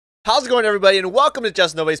How's it going, everybody? And welcome to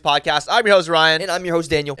Just Nobody's Podcast. I'm your host, Ryan. And I'm your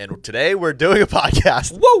host, Daniel. And today we're doing a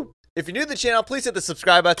podcast. Woo! If you're new to the channel, please hit the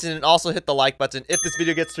subscribe button and also hit the like button. If this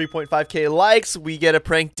video gets 3.5k likes, we get to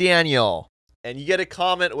prank Daniel. And you get to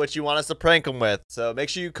comment what you want us to prank him with. So make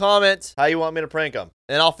sure you comment how you want me to prank him.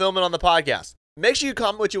 And I'll film it on the podcast. Make sure you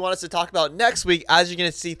comment what you want us to talk about next week. As you're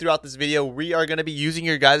going to see throughout this video, we are going to be using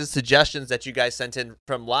your guys' suggestions that you guys sent in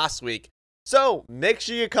from last week. So make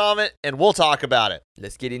sure you comment and we'll talk about it.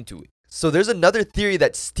 Let's get into it. So there's another theory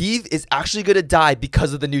that Steve is actually going to die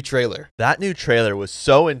because of the new trailer. That new trailer was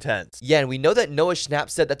so intense. Yeah, and we know that Noah Schnapp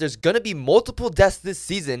said that there's going to be multiple deaths this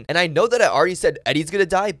season. And I know that I already said Eddie's going to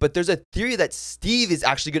die, but there's a theory that Steve is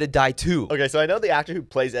actually going to die too. Okay, so I know the actor who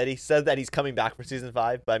plays Eddie said that he's coming back for season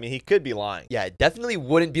 5, but I mean, he could be lying. Yeah, it definitely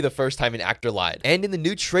wouldn't be the first time an actor lied. And in the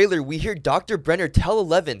new trailer, we hear Dr. Brenner tell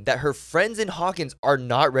Eleven that her friends in Hawkins are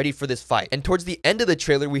not ready for this fight. And towards the end of the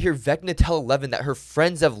trailer, we hear Vecna tell Eleven that her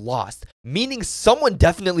friends have lost, meaning someone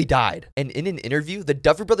definitely died. And in an interview, the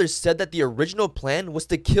Duffer Brothers said that the original plan was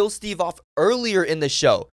to kill Steve off earlier in the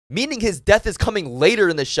show, meaning his death is coming later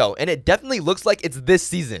in the show, and it definitely looks like it's this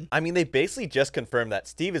season. I mean, they basically just confirmed that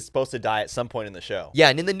Steve is supposed to die at some point in the show. Yeah,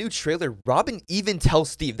 and in the new trailer, Robin even tells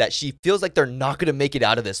Steve that she feels like they're not going to make it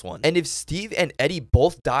out of this one. And if Steve and Eddie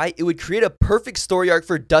both die, it would create a perfect story arc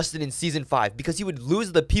for Dustin in season 5 because he would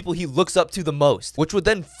lose the people he looks up to the most, which would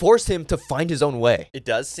then force him to find his own way. It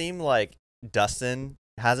does seem like Dustin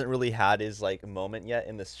hasn't really had his moment yet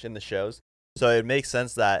in the shows, so it makes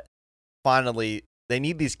sense that finally they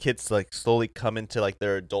need these kids to slowly come into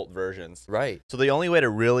their adult versions. Right. So the only way to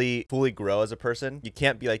really fully grow as a person, you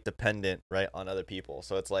can't be dependent on other people.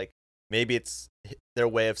 So it's maybe it's their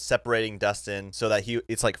way of separating Dustin so that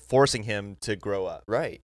it's forcing him to grow up.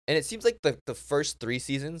 Right. And it seems like the first 3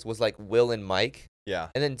 seasons was Will and Mike. Yeah.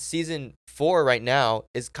 And then season 4 right now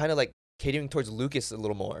is kind of catering towards Lucas a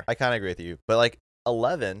little more. I kind of agree with you. But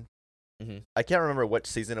 11, Mm-hmm. I can't remember which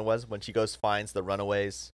season it was when she finds the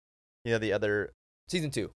runaways. The other...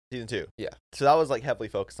 Season 2. Season 2. Yeah. So that was heavily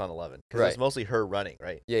focused on 11. Because Right. it's mostly her running,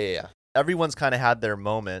 right? Yeah. Everyone's kind of had their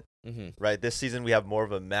moment, Mm-hmm. right? This season we have more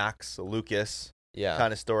of a Max, Lucas Yeah.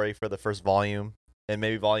 kind of story for the first volume. And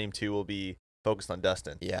maybe volume 2 will be focused on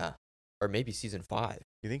Dustin. Yeah. Or maybe season 5.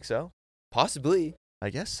 You think so? Possibly.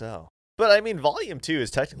 I guess so. But I mean, volume 2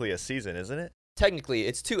 is technically a season, isn't it? Technically,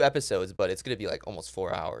 it's 2 episodes, but it's going to be almost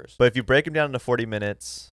 4 hours. But if you break them down into 40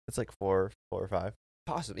 minutes, it's 4 or 5.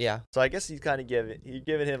 Possibly, yeah. So I guess he's kind of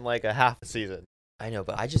giving him a half a season. I know,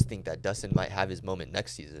 but I just think that Dustin might have his moment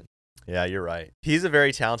next season. Yeah, you're right. He's a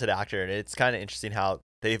very talented actor, and it's kind of interesting how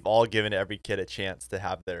they've all given every kid a chance to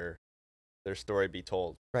have their story be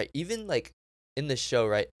told. Right. Even in the show,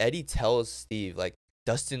 right, Eddie tells Steve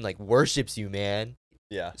Dustin worships you, man.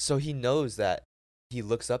 Yeah. So he knows that he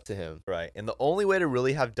looks up to him. Right. And the only way to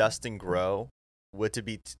really have Dustin grow would to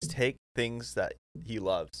be to take things that he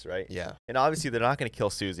loves, right? Yeah. And obviously they're not going to kill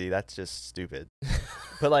Susie. That's just stupid.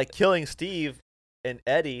 But killing Steve and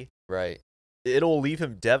Eddie, Right. it'll leave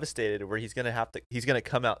him devastated where he's going to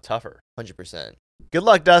come out tougher. 100%. Good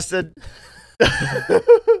luck, Dustin.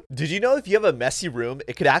 Did you know if you have a messy room,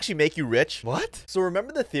 it could actually make you rich? What? So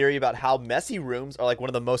remember the theory about how messy rooms are one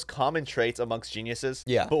of the most common traits amongst geniuses?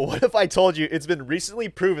 Yeah. But what if I told you it's been recently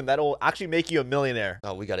proven that it will actually make you a millionaire?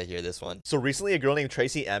 Oh, we got to hear this one. So recently a girl named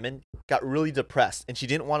Tracy Emin got really depressed and she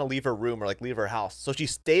didn't want to leave her room or leave her house. So she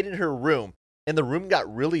stayed in her room and the room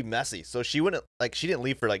got really messy. So she wouldn't she didn't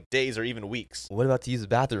leave for days or even weeks. What about to use the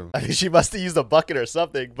bathroom? I mean, she must have used a bucket or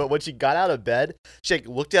something. But when she got out of bed, she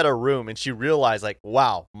looked at her room and she realized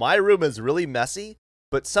wow, my room is really messy,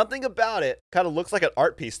 but something about it kind of looks like an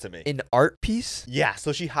art piece to me. An art piece? Yeah.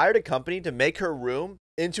 So she hired a company to make her room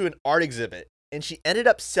into an art exhibit. And she ended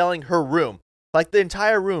up selling her room, the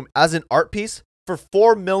entire room, as an art piece for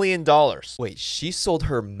 $4 million. Wait, she sold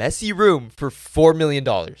her messy room for $4 million.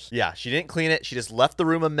 Yeah. She didn't clean it. She just left the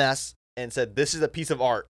room a mess and said, this is a piece of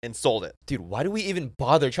art, and sold it. Dude, why do we even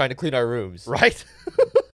bother trying to clean our rooms? Right?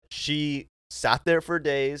 She sat there for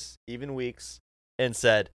days, even weeks, and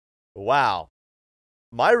said, wow,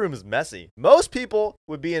 my room is messy. Most people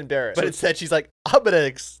would be embarrassed. But instead, she's like, I'm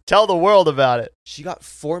going to tell the world about it. She got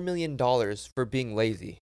 $4 million for being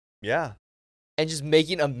lazy Yeah. and just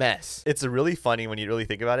making a mess. It's really funny when you really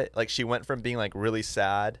think about it. She went from being really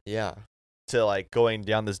sad Yeah. to going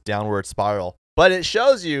down this downward spiral. But it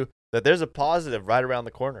shows you that there's a positive right around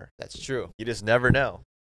the corner. That's true. You just never know.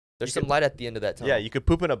 There's some light at the end of that tunnel. Yeah, you could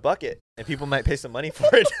poop in a bucket and people might pay some money for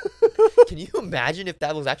it. Can you imagine if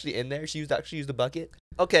that was actually in there? She actually used a bucket?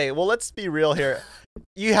 Okay, well, let's be real here.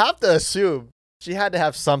 You have to assume she had to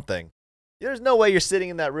have something. There's no way you're sitting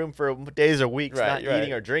in that room for days or weeks not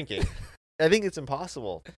eating or drinking. I think it's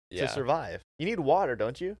impossible Yeah. to survive. You need water,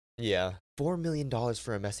 don't you? Yeah. $4 million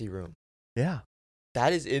for a messy room. Yeah.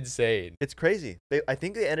 That is insane. It's crazy. I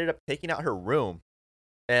think they ended up taking out her room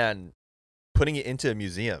and putting it into a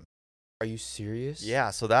museum. Are you serious?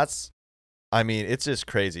 Yeah, so I mean, it's just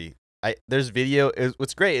crazy. There's video.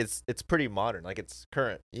 What's great, it's pretty modern. Like, it's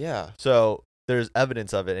current. Yeah. So there's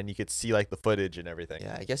evidence of it, and you could see, like, the footage and everything.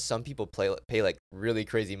 Yeah, I guess some people pay like really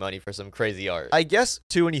crazy money for some crazy art. I guess,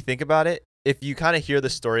 too, when you think about it, if you kind of hear the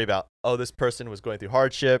story about, oh, this person was going through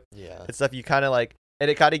hardship Yeah. and stuff, you kind of like, and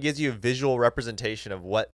it kind of gives you a visual representation of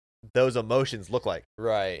what those emotions look like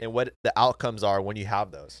Right. and what the outcomes are when you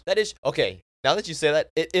have those. That is okay. Now that you say that,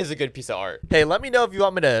 it is a good piece of art. Hey, let me know if you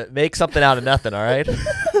want me to make something out of nothing, all right?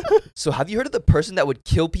 So have you heard of the person that would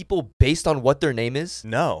kill people based on what their name is?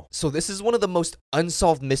 No. So this is one of the most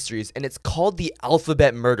unsolved mysteries, and it's called the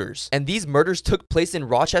Alphabet Murders. And these murders took place in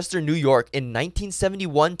Rochester, New York in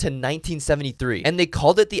 1971 to 1973. And they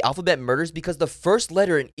called it the Alphabet Murders because the first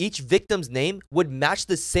letter in each victim's name would match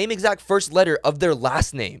the same exact first letter of their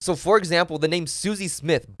last name. So for example, the name Susie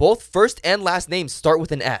Smith, both first and last names start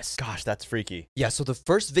with an S. Gosh, that's freaky. Yeah, so the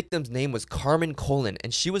first victim's name was Carmen Colon,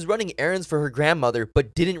 and she was running errands for her grandmother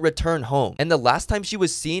but didn't return home. And the last time she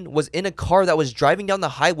was seen was in a car that was driving down the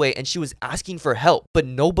highway, and she was asking for help, but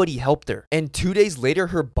nobody helped her. And 2 days later,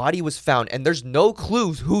 her body was found, and there's no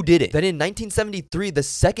clues who did it. Then in 1973, the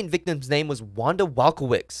second victim's name was Wanda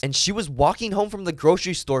Walkowicz, and she was walking home from the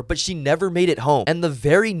grocery store, but she never made it home. And the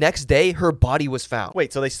very next day, her body was found.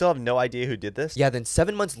 Wait, so they still have no idea who did this? Yeah, then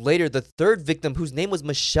 7 months later, the third victim, whose name was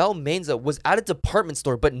Michelle Menza, was at a department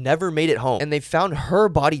store but never made it home. And they found her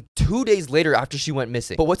body 2 days later after she went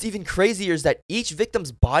missing. But what's even crazier is that each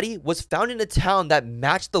victim's body was found in a town that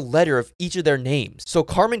matched the letter of each of their names. So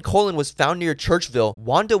Carmen Colon was found near Churchville,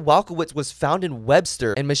 Wanda Walkowicz was found in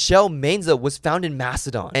Webster, and Michelle Menza was found in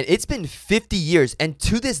Macedon. And it's been 50 years, and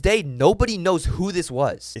to this day, nobody knows who this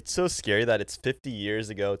was. It's so scary that it's 50 years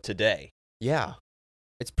ago today. Yeah.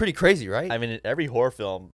 It's pretty crazy, right? I mean, in every horror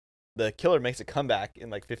film, the killer makes a comeback in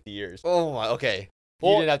like 50 years. Oh my, okay.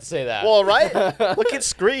 Well- you didn't have to say that. Well, right? Look at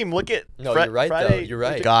Scream. Look at No, you're right, though. Friday. You're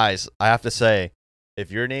right. Guys, I have to say, if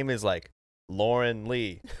your name is like Lauren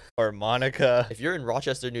Lee or Monica, If you're in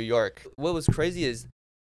Rochester, New York, what was crazy is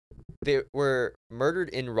they were murdered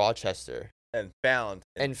in Rochester and found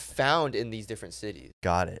and found in these different cities.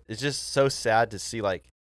 got it. It's just so sad to see like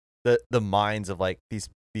the minds of like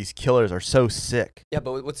these killers are so sick. Yeah,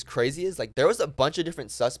 but what's crazy is like there was a bunch of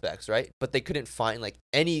different suspects, right? But they couldn't find like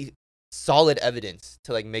any solid evidence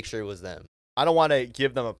to like make sure it was them. I don't want to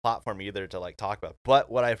give them a platform either to like talk about.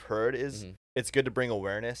 But what I've heard is Mhm. it's good to bring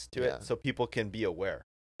awareness to Yeah. it so people can be aware.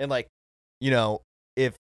 And like, you know,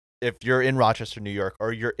 if you're in Rochester, New York,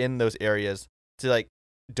 or you're in those areas, to like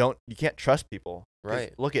you can't trust people. 'Cause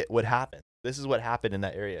Right. Look at what happened. This is what happened in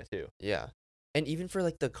that area too. Yeah. And even for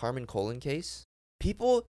like the Carmen Colon case,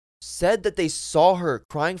 people said that they saw her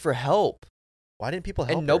crying for help Why didn't people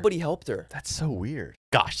help and her? nobody helped her. That's so weird.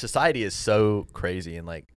 Gosh, society is so crazy and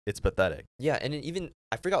like it's pathetic. Yeah, and it even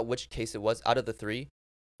I forgot which case it was out of the three,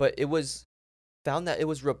 but it was found that it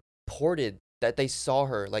was reported that they saw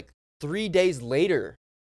her like 3 days later.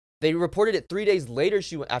 They reported it 3 days later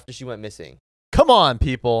after she went missing. Come on,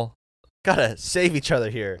 people. Gotta save each other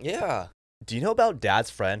here. Yeah. Do you know about Dad's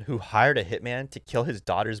friend who hired a hitman to kill his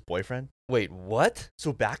daughter's boyfriend? Wait, what?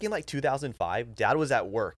 So back in like 2005, Dad was at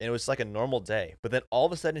work and it was like a normal day. But then all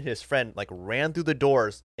of a sudden his friend like ran through the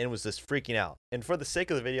doors and was just freaking out. And for the sake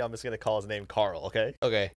of the video, I'm just going to call his name Carl, okay?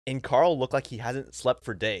 Okay. And Carl looked like he hasn't slept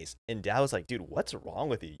for days. And Dad was like, dude, what's wrong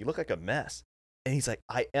with you? You look like a mess. And he's like,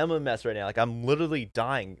 I am a mess right now. Like, I'm literally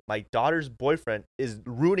dying. My daughter's boyfriend is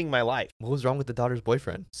ruining my life. What was wrong with the daughter's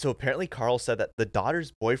boyfriend? So apparently Carl said that the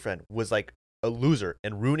daughter's boyfriend was like a loser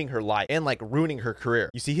and ruining her life and like ruining her career.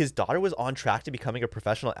 You see, his daughter was on track to becoming a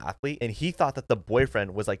professional athlete and he thought that the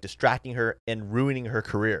boyfriend was like distracting her and ruining her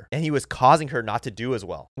career. And he was causing her not to do as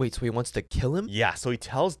well. Wait, so he wants to kill him? Yeah, so he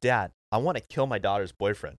tells Dad, I want to kill my daughter's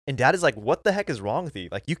boyfriend. And Dad is like, what the heck is wrong with you?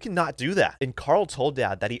 Like, you cannot do that. And Carl told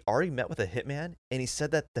Dad that he already met with a hitman and he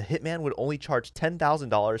said that the hitman would only charge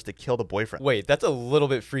 $10,000 to kill the boyfriend. Wait, that's a little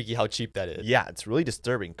bit freaky how cheap that is. Yeah, it's really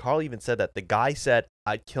disturbing. Carl even said that the guy said,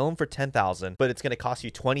 I'd kill him for $10,000, but it's going to cost you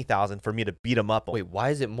 $20,000 for me to beat him up. Wait, why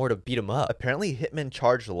is it more to beat him up? Apparently, hitmen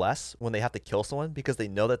charge less when they have to kill someone because they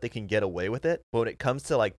know that they can get away with it. But when it comes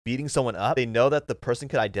to like beating someone up, they know that the person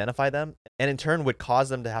could identify them and in turn would cause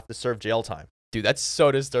them to have to serve jail time. Dude, that's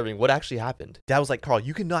so disturbing. What actually happened? Dad was like, Carl,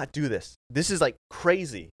 you cannot do this. This is like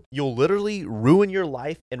crazy. You'll literally ruin your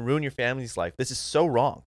life and ruin your family's life. This is so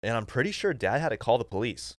wrong. And I'm pretty sure Dad had to call the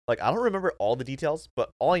police. Like, I don't remember all the details, but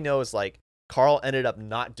all I know is like Carl ended up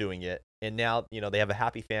not doing it. and now they have a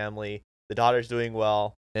happy family. The daughter's doing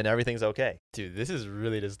well, and everything's okay. Dude, this is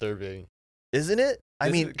really disturbing. Isn't it? I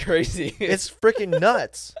This mean, is crazy. it's freaking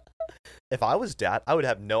nuts. If I was dad, I would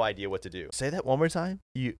have no idea what to do. Say that one more time.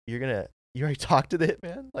 You already talked to the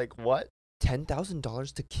hitman? Like what?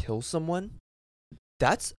 $10,000 to kill someone?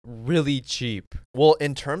 That's really cheap. Well,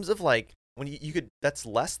 in terms of like when you could, that's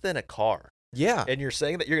less than a car. Yeah. And you're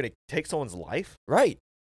saying that you're gonna take someone's life? Right.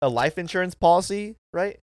 A life insurance policy,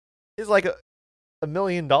 right? Is like $1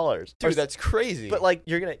 million. Dude, that's crazy. But like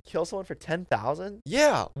you're gonna kill someone for 10,000?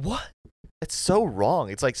 yeah. What? It's so wrong.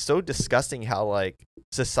 It's like so disgusting how like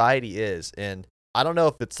society is, and I don't know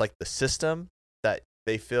if it's like the system that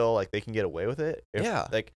they feel like they can get away with it. If, Yeah.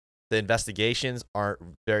 like the investigations aren't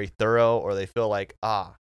very thorough, or they feel like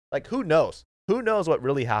like who knows? Who knows what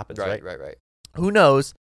really happens, right? Right. Who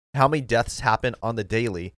knows how many deaths happen on the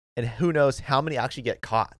daily, and who knows how many actually get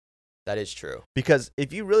caught? That is true. Because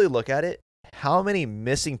if you really look at it, how many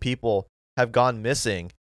missing people have gone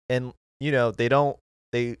missing, and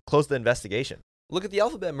they close the investigation. Look at the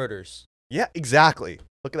Alphabet murders. Yeah, exactly.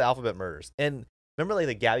 Look at the Alphabet murders. And remember like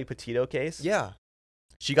the Gabby Petito case? Yeah.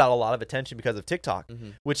 She got a lot of attention because of TikTok, Mm-hmm.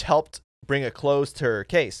 which helped bring a close to her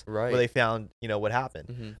case. Right. Where they found, what happened.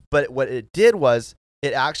 Mm-hmm. But what it did was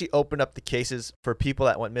it actually opened up the cases for people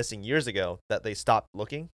that went missing years ago that they stopped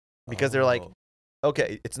looking because they're like,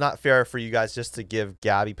 okay, it's not fair for you guys just to give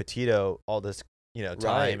Gabby Petito all this,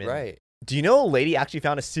 time. Right. Do you know a lady actually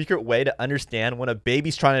found a secret way to understand when a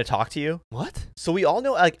baby's trying to talk to you? What? So we all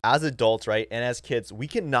know, like, as adults, right, and as kids, we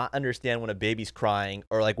cannot understand when a baby's crying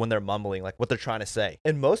or, like, when they're mumbling, like, what they're trying to say.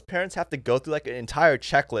 And most parents have to go through, like, an entire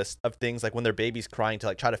checklist of things, like, when their baby's crying to,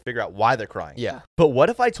 like, try to figure out why they're crying. Yeah. But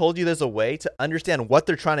what if I told you there's a way to understand what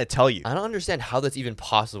they're trying to tell you? I don't understand how that's even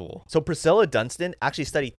possible. So Priscilla Dunstan actually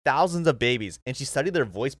studied thousands of babies, and she studied their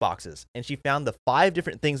voice boxes, and she found the 5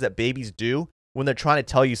 different things that babies do when they're trying to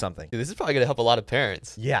tell you something. Dude, this is probably going to help a lot of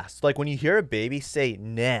parents. Yes. Like when you hear a baby say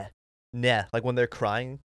nah, like when they're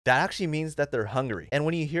crying, that actually means that they're hungry. And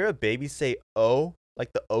when you hear a baby say oh,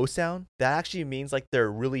 like the O sound, that actually means like they're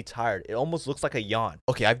really tired. It almost looks like a yawn.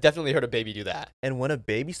 Okay, I've definitely heard a baby do that. And when a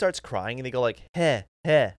baby starts crying and they go like heh,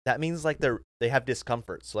 heh, that means like they have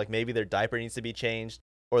discomfort. So like maybe their diaper needs to be changed,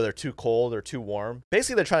 or they're too cold or too warm.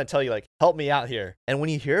 Basically, they're trying to tell you like, help me out here. And when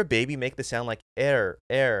you hear a baby make the sound like air,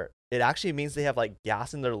 it actually means they have like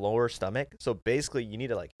gas in their lower stomach. So basically you need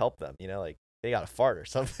to like help them, like they got to fart or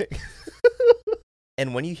something.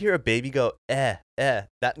 And when you hear a baby go,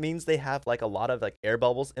 that means they have like a lot of like air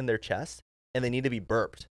bubbles in their chest and they need to be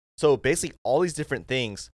burped. So basically all these different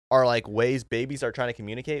things are like ways babies are trying to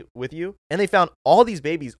communicate with you. And they found all these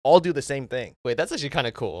babies all do the same thing. Wait, that's actually kind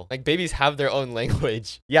of cool. Like babies have their own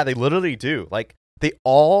language. Yeah, they literally do. Like they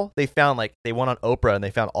found like they went on Oprah and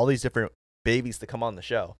they found all these different babies to come on the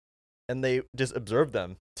show. And they just observed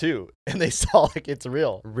them too. And they saw like it's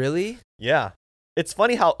real. Really? Yeah. It's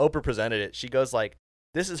funny how Oprah presented it. She goes like,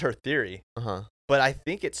 this is her theory, Uh-huh. but I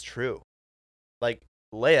think it's true. Like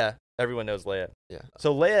Leia, everyone knows Leia. Yeah.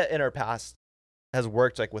 So Leia in her past has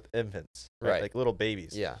worked like with infants, Right. Like little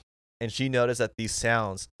babies. Yeah. And she noticed that these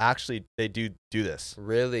sounds actually, they do this.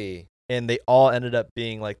 Really? And they all ended up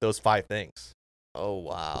being like those 5 things. Oh,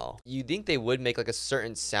 wow. You think they would make like a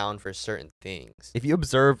certain sound for certain things? If you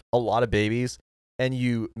observe a lot of babies and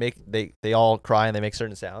you make, they all cry and they make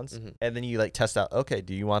certain sounds, Mhm. and then you like test out, okay,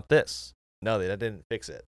 do you want this? No, that didn't fix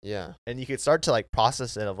it. Yeah. And you could start to like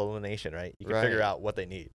process an elimination, right? You can figure Right. out what they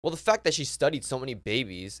need. Well, the fact that she studied so many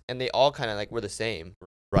babies and they all kind of like were the same.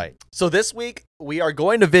 Right. So this week we are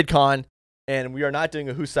going to VidCon, and we are not doing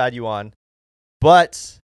a Whose Side You On,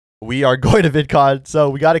 but we are going to VidCon. So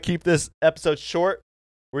we got to keep this episode short.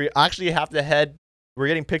 We actually have to head. We're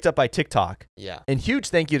getting picked up by TikTok. Yeah. And huge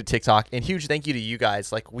thank you to TikTok, and huge thank you to you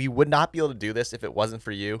guys. Like we would not be able to do this if it wasn't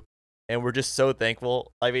for you. And we're just so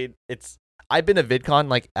thankful. I mean, I've been to VidCon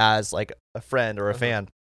like as like a friend or a fan.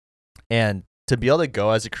 And to be able to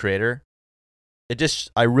go as a creator,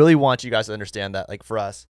 I really want you guys to understand that, like for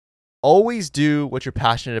us, always do what you're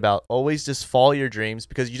passionate about. Always just follow your dreams,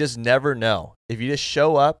 because you just never know. If you just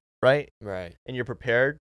show up, right, Right. and you're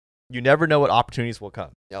prepared, you never know what opportunities will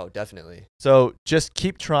come. Oh, definitely. So just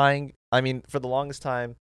keep trying. I mean, for the longest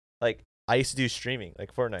time, like I used to do streaming,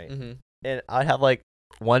 like Fortnite, Mm-hmm. and I'd have like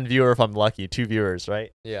 1 viewer if I'm lucky, 2 viewers,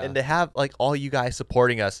 right? Yeah. And to have like all you guys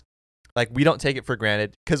supporting us, like we don't take it for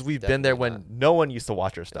granted, because we've been there when Definitely no one used to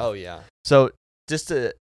watch our stuff. Oh, yeah. So just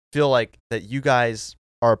to feel like that you guys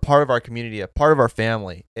are a part of our community, a part of our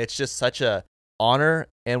family, it's just such a honor,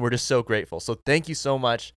 and we're just so grateful. So thank you so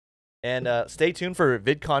much, and stay tuned for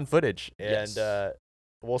VidCon footage, and Yes.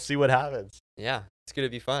 we'll see what happens. Yeah. It's going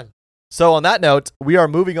to be fun. So on that note, we are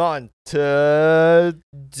moving on to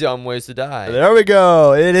Dumb Ways to Die. there we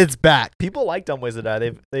go. It's back. People like Dumb Ways to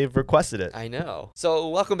Die. They've requested it. I know. So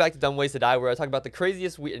welcome back to Dumb Ways to Die, where I talk about the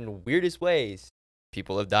craziest and weirdest ways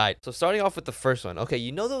people have died. So starting off with the first one. Okay,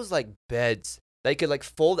 you know those like beds that you could like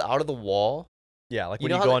fold out of the wall? Yeah, like You when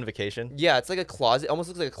know you how go they- on vacation. Yeah, it's like a closet. Almost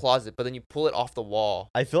looks like a closet, but then you pull it off the wall.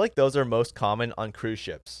 I feel like those are most common on cruise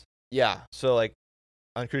ships. Yeah. So like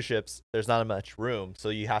on cruise ships, there's not much room, so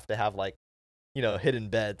you have to have like, hidden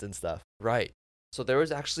beds and stuff. Right. So there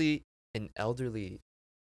was actually an elderly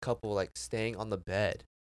couple like staying on the bed,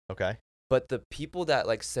 Okay. but the people that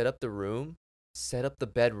like set up the room set up the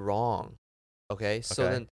bed wrong. Okay? So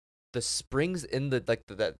Okay. then the springs in the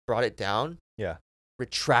that brought it down, Yeah.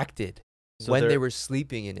 retracted So when they they're- were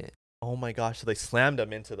sleeping in it. Oh my gosh! So they slammed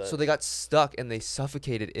them into the. So they got stuck and they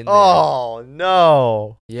suffocated in there. Oh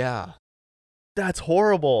no! Yeah, That's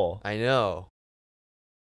horrible. I know.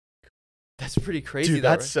 That's pretty crazy. Dude, though,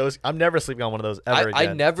 that's so. I'm never sleeping on one of those right? ever I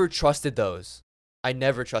again. never trusted those. I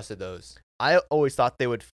never trusted those. I always thought they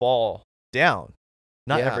would fall down,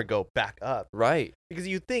 not Yeah. ever go back up. Right. Because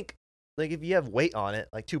you think, like, if you have weight on it,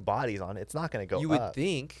 like two bodies on it, it's not gonna go You would up.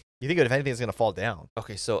 think. You think if anything, it's gonna fall down.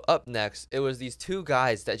 Okay, so up next, it was these two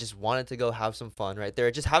guys that just wanted to go have some fun, right? They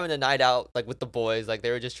were just having a night out, like with the boys, like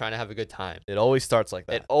they were just trying to have a good time. It always starts like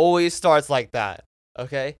that. It always starts like that,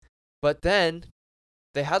 okay? But then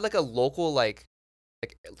they had like a local, like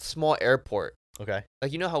small airport. Okay.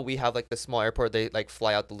 Like, you know how we have like the small airport, they like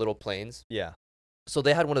fly out the little planes? Yeah. So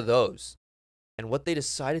they had one of those. And what they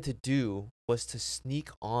decided to do was to sneak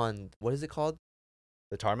on, what is it called?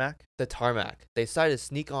 The tarmac. The tarmac. They decided to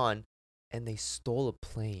sneak on and they stole a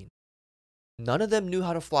plane. None of them knew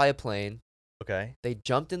how to fly a plane. Okay. They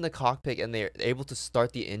jumped in the cockpit and they're able to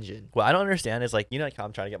start the engine. What I don't understand is like like how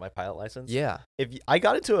I'm trying to get my pilot license. Yeah. If I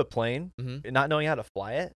got into a plane Mm-hmm. not knowing how to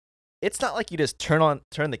fly it, it's not like you just turn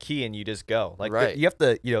the key and you just go. Like Right. you have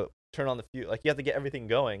to turn on the fuel. Like you have to get everything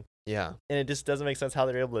going, Yeah. and it just doesn't make sense how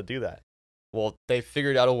they're able to do that. Well, they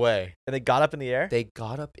figured out a way. And they got up in the air. They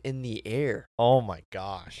got up in the air. Oh my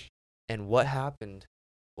gosh. And what happened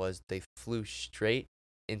was they flew straight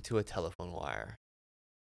into a telephone wire.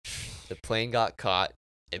 The plane got caught.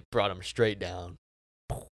 It brought them straight down.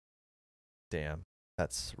 Damn.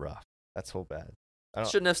 That's rough. That's so bad. I don't-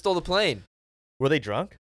 Shouldn't have stole the plane. Were they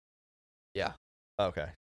drunk? Yeah. Okay.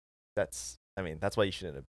 That's why you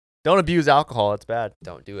shouldn't. Don't abuse alcohol. It's bad.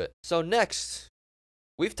 Don't do it. So next,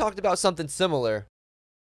 we've talked about something similar.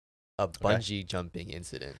 A bungee jumping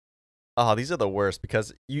incident. Oh, these are the worst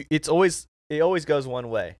because it always goes one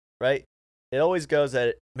way, right? It always goes that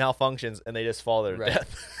it malfunctions and they just fall to their Right.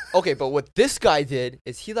 death. Okay, but what this guy did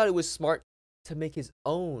is he thought it was smart to make his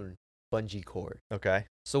own bungee cord. Okay.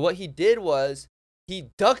 So what he did was he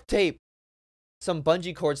duct taped some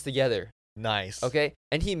bungee cords together. Nice. Okay,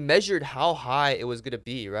 and he measured how high it was gonna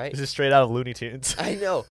be. Right. This is straight out of Looney Tunes. I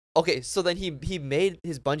know. Okay, so then he made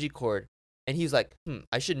his bungee cord, and he was like,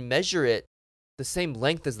 I should measure it the same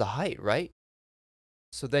length as the height, right?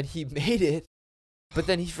 So then he made it, but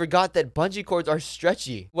then he forgot that bungee cords are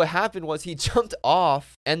stretchy. What happened was he jumped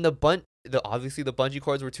off, and obviously the bungee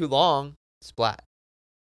cords were too long. Splat.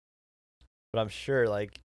 But I'm sure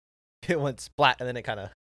like it went splat and then it kind of.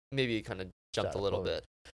 Maybe it kind of jumped Shot a little forward.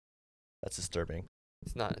 bit. That's disturbing.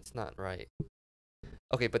 It's not right.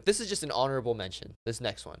 Okay, but this is just an honorable mention. This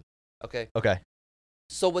next one. Okay. Okay.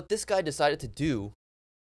 So what this guy decided to do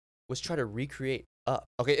was try to recreate Up.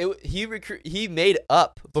 Okay, he made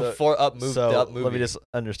Up before Up moved So the Up movie. let me just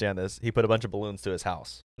understand this. He put a bunch of balloons to his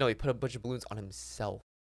house. No, he put a bunch of balloons on himself.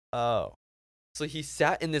 Oh. So he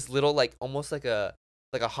sat in this little almost like a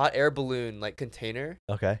hot air balloon container,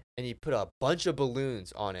 Okay. and he put a bunch of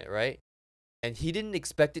balloons on it, right? And he didn't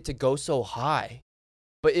expect it to go so high,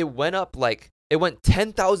 but it went up it went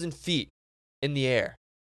 10,000 feet in the air.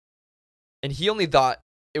 And he only thought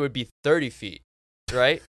it would be 30 feet,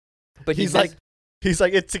 right? But He's like,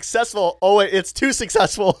 it's successful. Oh, wait, it's too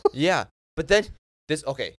successful. yeah. But then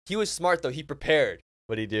he was smart though. He prepared.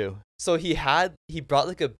 What'd he do? So he brought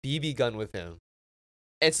a BB gun with him.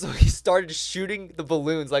 And so he started shooting the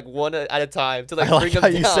balloons one at a time to I bring like them how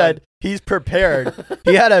down. you said he's prepared.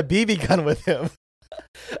 He had a BB gun with him.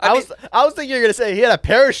 I was thinking you were gonna say he had a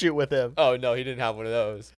parachute with him. Oh no, he didn't have one of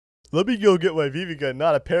those. Let me go get my BB gun,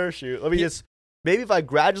 not a parachute. Let me maybe if I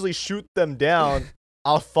gradually shoot them down,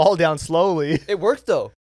 I'll fall down slowly. It worked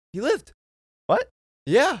though. He lived. What?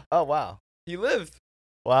 Yeah, Oh wow. he lived.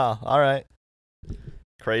 Wow. All right.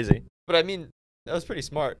 Crazy. But I mean, that was pretty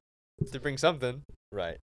smart to bring something.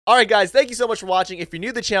 Right. All right, guys. Thank you so much for watching. If you're new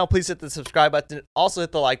to the channel, please hit the subscribe button. Also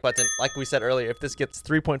hit the like button. Like we said earlier, if this gets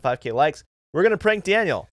 3.5K likes, we're gonna prank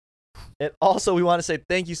Daniel. And also, we want to say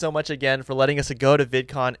thank you so much again for letting us go to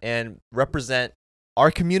VidCon and represent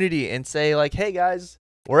our community and say, like, hey, guys,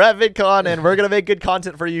 we're at VidCon and we're going to make good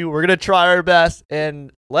content for you. We're going to try our best.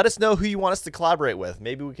 And let us know who you want us to collaborate with.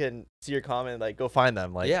 Maybe we can see your comment, like, go find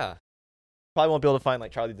them. Like, Yeah. probably won't be able to find,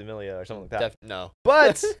 like, Charlie D'Amelio or something like that. No.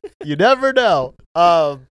 But you never know.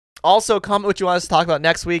 Also, comment what you want us to talk about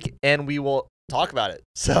next week, and we will talk about it.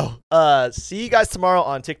 So, see you guys tomorrow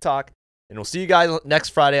on TikTok. And we'll see you guys next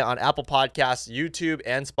Friday on Apple Podcasts, YouTube,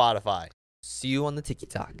 and Spotify. See you on the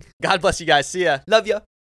TikTok. God bless you guys. See ya. Love ya.